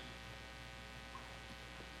action.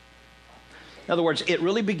 In other words, it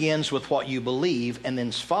really begins with what you believe and then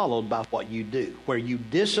is followed by what you do, where you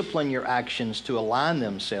discipline your actions to align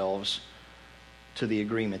themselves to the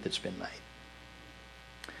agreement that's been made.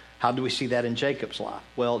 How do we see that in Jacob's life?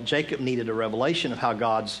 Well, Jacob needed a revelation of how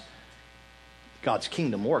God's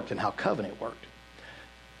kingdom worked and how covenant worked.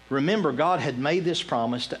 Remember, God had made this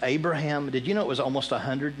promise to Abraham. Did you know it was almost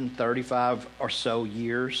 135 or so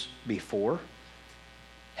years before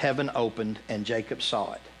heaven opened and Jacob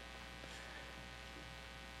saw it?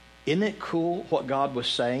 Isn't it cool what God was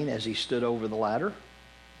saying as he stood over the ladder?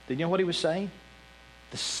 Did you know what he was saying?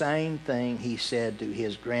 The same thing he said to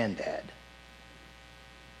his granddad.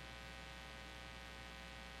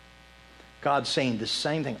 God's saying the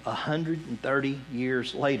same thing. 130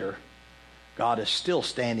 years later, God is still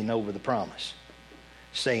standing over the promise,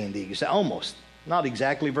 saying the exact, almost, not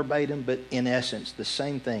exactly verbatim, but in essence, the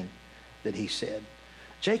same thing that he said.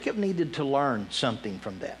 Jacob needed to learn something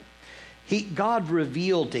from that. God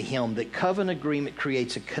revealed to him that covenant agreement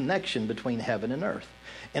creates a connection between heaven and earth.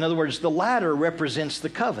 In other words, the ladder represents the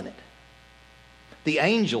covenant. The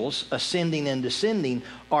angels ascending and descending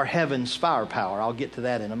are heaven's firepower. I'll get to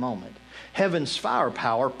that in a moment. Heaven's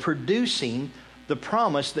firepower producing the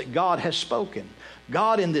promise that God has spoken.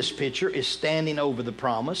 God in this picture is standing over the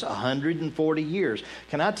promise 140 years.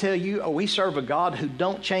 Can I tell you, we serve a God who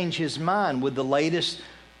don't change his mind with the latest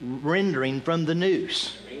rendering from the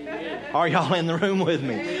news. Are y'all in the room with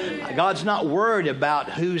me? God's not worried about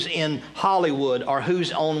who's in Hollywood or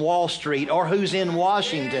who's on Wall Street or who's in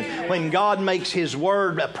Washington. When God makes his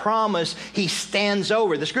word a promise, he stands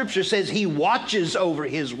over. The scripture says he watches over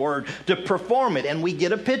his word to perform it. And we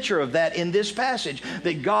get a picture of that in this passage,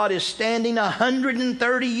 that God is standing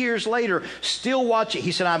 130 years later, still watching.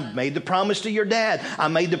 He said, I made the promise to your dad. I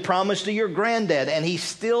made the promise to your granddad. And he's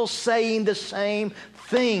still saying the same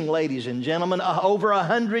thing, ladies and gentlemen, over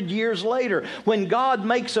 100 years later. When God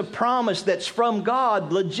makes a promise that's from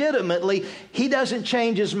God legitimately, he doesn't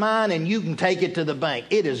change his mind and you can take it to the bank.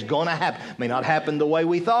 It is going to happen. May not happen the way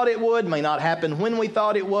we thought it would, may not happen when we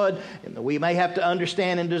thought it would. And we may have to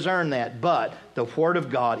understand and discern that, but the word of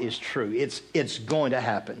God is true. It's going to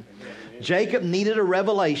happen. Jacob needed a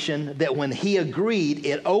revelation that when he agreed,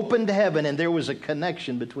 it opened heaven and there was a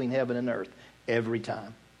connection between heaven and earth every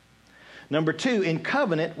time. Number 2, in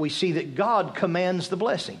covenant, we see that God commands the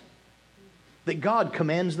blessing. That God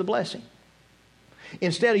commands the blessing.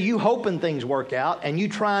 Instead of you hoping things work out and you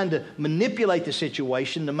trying to manipulate the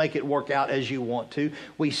situation to make it work out as you want to,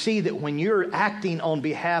 we see that when you're acting on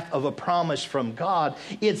behalf of a promise from God,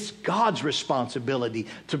 it's God's responsibility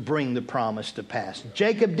to bring the promise to pass.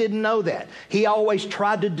 Jacob didn't know that. He always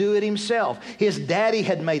tried to do it himself. His daddy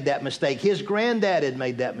had made that mistake. His granddad had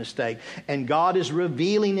made that mistake. And God is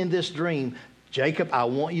revealing in this dream, Jacob, I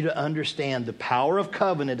want you to understand the power of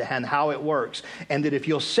covenant and how it works. And that if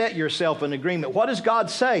you'll set yourself in agreement, what does God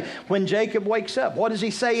say when Jacob wakes up? What does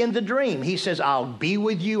he say in the dream? He says, I'll be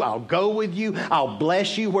with you. I'll go with you. I'll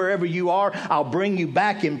bless you wherever you are. I'll bring you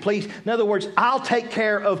back in peace. In other words, I'll take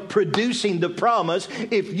care of producing the promise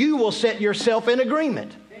if you will set yourself in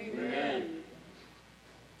agreement. Amen.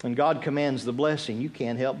 When God commands the blessing, you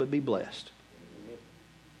can't help but be blessed.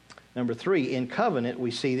 Number 3, in covenant,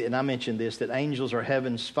 we see, and I mentioned this, that angels are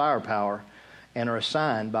heaven's firepower and are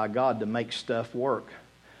assigned by God to make stuff work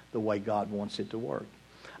the way God wants it to work.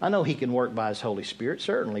 I know he can work by his Holy Spirit,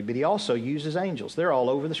 certainly, but he also uses angels. They're all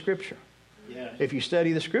over the Scripture. Yes. If you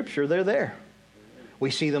study the Scripture, they're there. We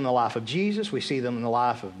see them in the life of Jesus. We see them in the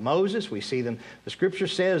life of Moses. We see them. The Scripture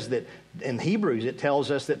says that in Hebrews, it tells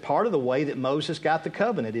us that part of the way that Moses got the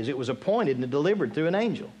covenant is it was appointed and delivered through an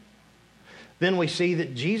angel. Then we see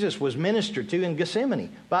that Jesus was ministered to in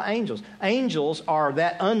Gethsemane by angels. Angels are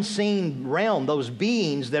that unseen realm, those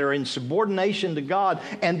beings that are in subordination to God,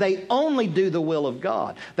 and they only do the will of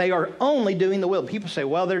God. They are only doing the will. People say,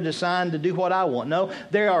 well, they're designed to do what I want. No,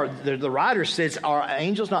 the writer says, are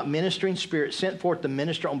angels not ministering spirits sent forth to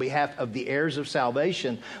minister on behalf of the heirs of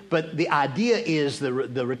salvation? But the idea is, the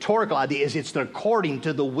rhetorical idea is, it's according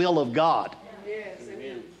to the will of God. Yes.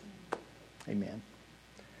 Amen. Amen.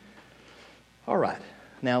 All right,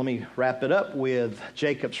 now let me wrap it up with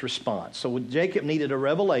Jacob's response. So Jacob needed a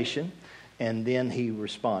revelation, and then he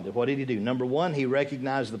responded. What did he do? Number 1, he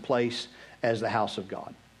recognized the place as the house of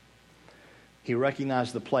God. He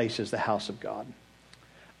recognized the place as the house of God.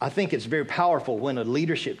 I think it's very powerful when a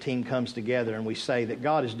leadership team comes together and we say that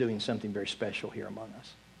God is doing something very special here among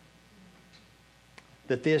us.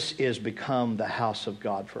 That this is become the house of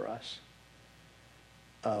God for us.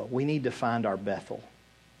 We need to find our Bethel.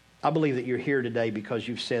 I believe that you're here today because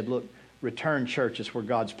you've said, look, Return Church is where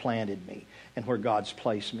God's planted me and where God's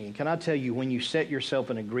placed me. And can I tell you, when you set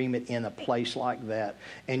yourself in agreement in a place like that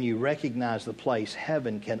and you recognize the place,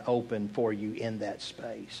 heaven can open for you in that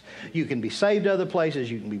space. You can be saved other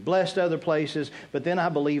places, you can be blessed other places, but then I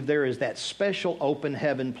believe there is that special open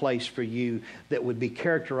heaven place for you that would be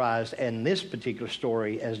characterized in this particular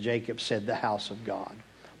story, as Jacob said, the house of God.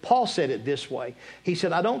 Paul said it this way. He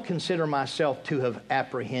said, I don't consider myself to have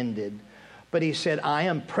apprehended, but he said, I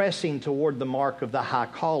am pressing toward the mark of the high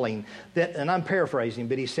calling, that, and I'm paraphrasing,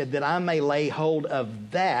 but he said, that I may lay hold of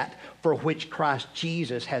that for which Christ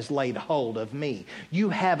Jesus has laid hold of me. You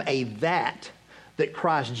have a that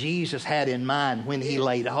Christ Jesus had in mind when he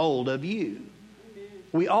laid hold of you.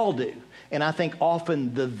 We all do. And I think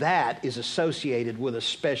often the that is associated with a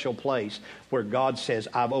special place where God says,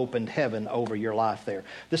 I've opened heaven over your life there.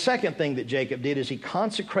 The second thing that Jacob did is he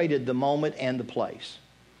consecrated the moment and the place.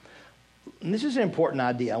 And this is an important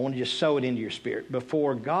idea. I want to just sow it into your spirit.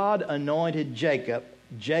 Before God anointed Jacob,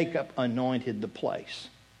 Jacob anointed the place.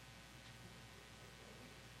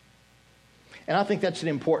 And I think that's an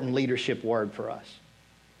important leadership word for us.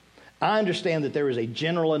 I understand that there is a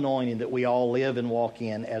general anointing that we all live and walk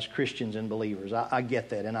in as Christians and believers. I get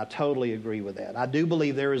that, and I totally agree with that. I do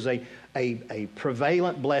believe there is a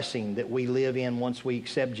prevalent blessing that we live in once we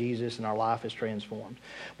accept Jesus and our life is transformed.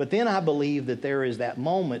 But then I believe that there is that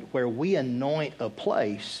moment where we anoint a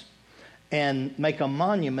place and make a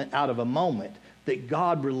monument out of a moment that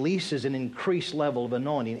God releases an increased level of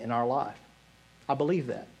anointing in our life. I believe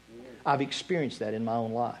that. I've experienced that in my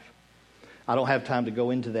own life. I don't have time to go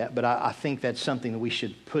into that, but I think that's something that we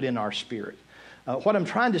should put in our spirit. What I'm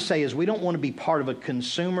trying to say is we don't want to be part of a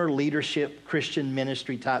consumer leadership Christian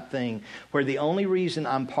ministry type thing where the only reason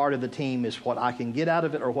I'm part of the team is what I can get out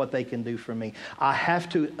of it or what they can do for me. I have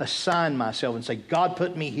to assign myself and say, God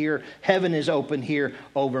put me here. Heaven is open here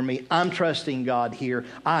over me. I'm trusting God here.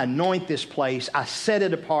 I anoint this place. I set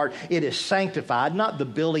it apart. It is sanctified. Not the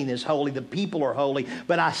building is holy. The people are holy.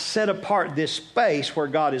 But I set apart this space where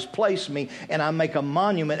God has placed me, and I make a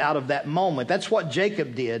monument out of that moment. That's what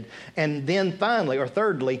Jacob did. And then finally, or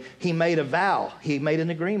thirdly, he made a vow. He made an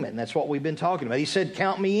agreement. And that's what we've been talking about. He said,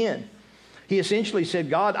 count me in. He essentially said,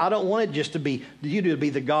 God, I don't want it just to be you to be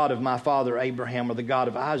the God of my father Abraham or the God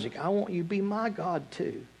of Isaac. I want you to be my God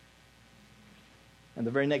too. And the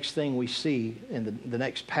very next thing we see in the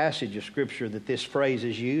next passage of Scripture that this phrase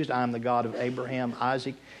is used, I am the God of Abraham,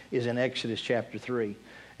 Isaac, is in Exodus chapter 3.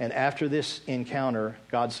 And after this encounter,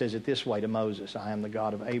 God says it this way to Moses: I am the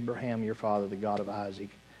God of Abraham, your father, the God of Isaac,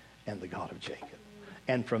 and the God of Jacob.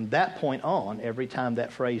 And from that point on, every time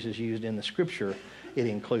that phrase is used in the Scripture, it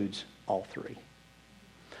includes all three.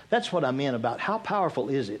 That's what I meant about how powerful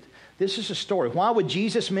is it. This is a story. Why would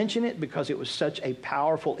Jesus mention it? Because it was such a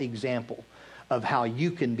powerful example of how you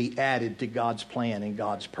can be added to God's plan and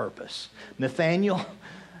God's purpose. Nathaniel,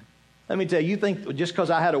 let me tell you, you think just because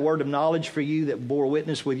I had a word of knowledge for you that bore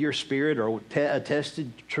witness with your spirit or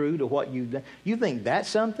attested true to what you've done, you think that's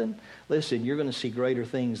something? Listen, you're going to see greater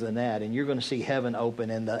things than that, and you're going to see heaven open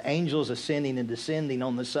and the angels ascending and descending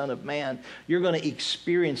on the Son of Man. You're going to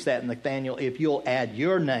experience that, Nathaniel, if you'll add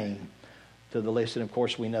your name to the list. And of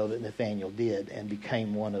course, we know that Nathaniel did and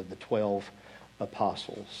became one of the 12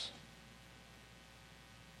 apostles.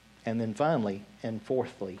 And then finally, and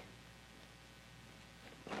fourthly,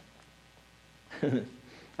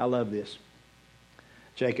 I love this.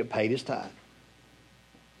 Jacob paid his tithe.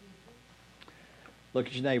 Look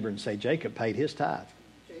at your neighbor and say, Jacob paid his tithe.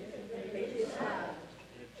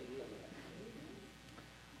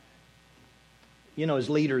 You know, as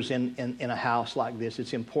leaders in a house like this,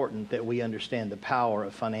 it's important that we understand the power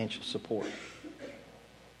of financial support.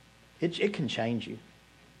 It can change you.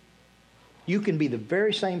 You can be the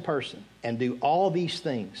very same person and do all these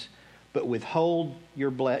things, but withhold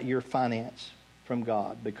your finance from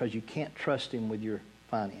God because you can't trust Him with your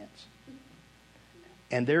finance.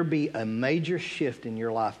 And there be a major shift in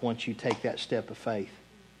your life once you take that step of faith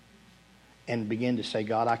and begin to say,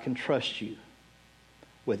 God, I can trust you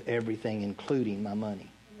with everything, including my money.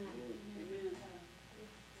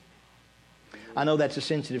 I know that's a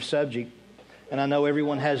sensitive subject, and I know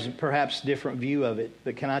everyone has perhaps a different view of it,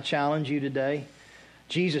 but can I challenge you today?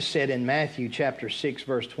 Jesus said in Matthew chapter 6,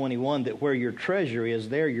 verse 21, that where your treasure is,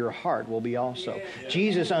 there your heart will be also. Yeah.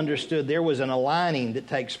 Jesus understood there was an aligning that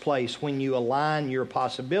takes place when you align your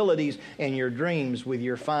possibilities and your dreams with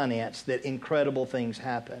your finance, that incredible things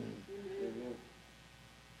happen.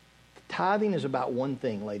 Tithing is about one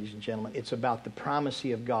thing, ladies and gentlemen. It's about the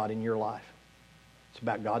primacy of God in your life. It's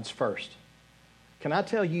about God's first. Can I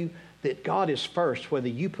tell you that God is first whether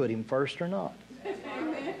you put Him first or not?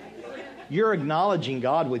 Your acknowledging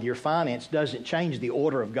God with your finance doesn't change the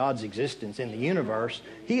order of God's existence in the universe.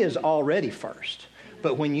 He is already first.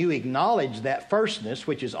 But when you acknowledge that firstness,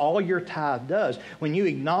 which is all your tithe does, when you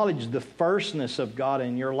acknowledge the firstness of God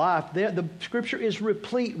in your life, the Scripture is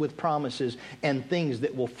replete with promises and things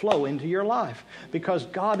that will flow into your life because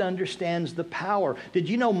God understands the power. Did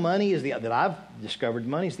you know money is that I've discovered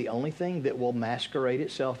money is the only thing that will masquerade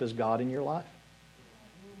itself as God in your life?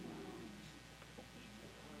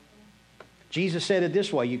 Jesus said it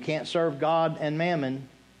this way: you can't serve God and mammon.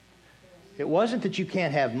 It wasn't that you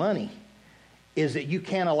can't have money, is that you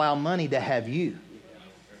can't allow money to have you.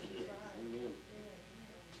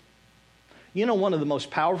 You know, one of the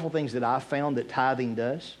most powerful things that I've found that tithing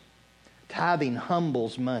does? Tithing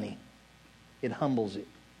humbles money. It humbles it.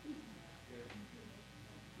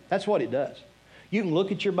 That's what it does. You can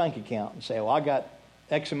look at your bank account and say, well, I got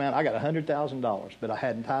X amount, I got $100,000, but I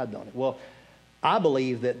hadn't tithed on it. Well, I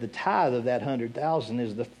believe that the tithe of that 100,000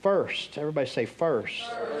 is the first. Everybody say first.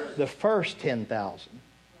 The first 10,000.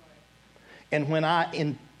 And when I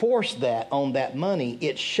enforce that on that money,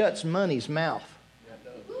 it shuts money's mouth.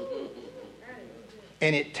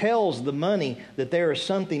 And it tells the money that there is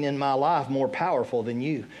something in my life more powerful than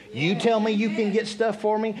you. You tell me you can get stuff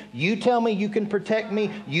for me. You tell me you can protect me.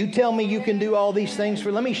 You tell me you can do all these things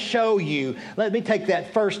for. Let me show you. Let me take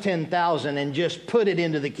that first 10,000 and just put it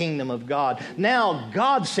into the kingdom of God. Now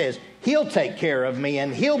God says He'll take care of me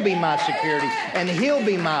and He'll be my security and He'll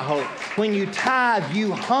be my hope. When you tithe,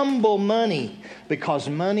 you humble money because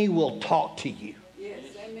money will talk to you. Yes,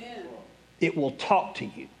 amen. It will talk to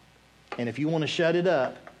you. And if you want to shut it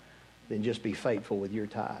up, then just be faithful with your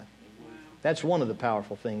tithe. That's one of the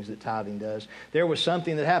powerful things that tithing does. There was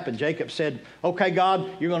something that happened. Jacob said, okay,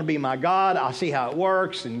 God, you're going to be my God. I'll see how it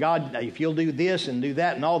works. And God, if you'll do this and do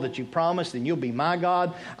that and all that you promised, then you'll be my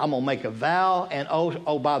God. I'm going to make a vow. And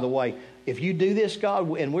oh, by the way, if you do this,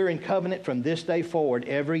 God, and we're in covenant from this day forward,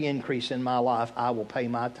 every increase in my life, I will pay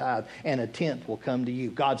my tithe, and a tenth will come to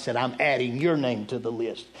you. God said, I'm adding your name to the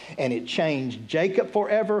list. And it changed Jacob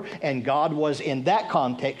forever, and God was, in that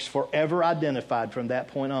context, forever identified from that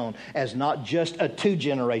point on as not just a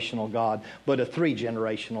 2-generational God, but a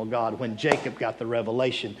 3-generational God when Jacob got the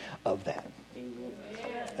revelation of that.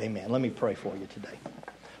 Amen. Let me pray for you today.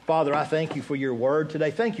 Father, I thank you for your word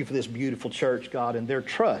today. Thank you for this beautiful church, God, and their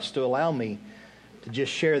trust to allow me to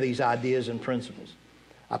just share these ideas and principles.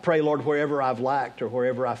 I pray, Lord, wherever I've lacked or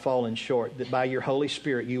wherever I've fallen short, that by your Holy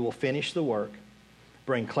Spirit you will finish the work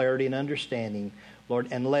bring clarity and understanding, Lord,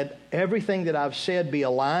 and let everything that I've said be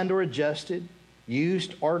aligned or adjusted,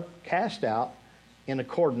 used or cast out in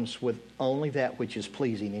accordance with only that which is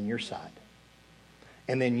pleasing in your sight.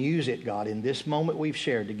 And then use it, God, in this moment we've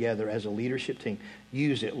shared together as a leadership team.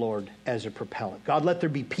 Use it, Lord, as a propellant. God, let there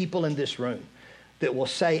be people in this room that will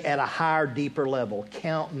say at a higher, deeper level,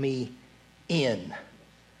 count me in.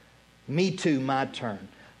 Me too, my turn.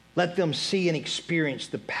 Let them see and experience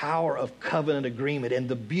the power of covenant agreement and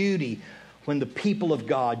the beauty when the people of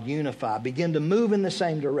God unify, begin to move in the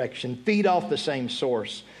same direction, feed off the same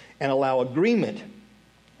source, and allow agreement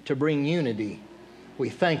to bring unity. We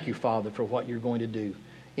thank you, Father, for what you're going to do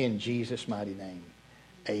in Jesus' mighty name.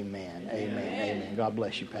 Amen. Amen. Amen. God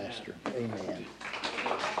bless you, Pastor. Amen.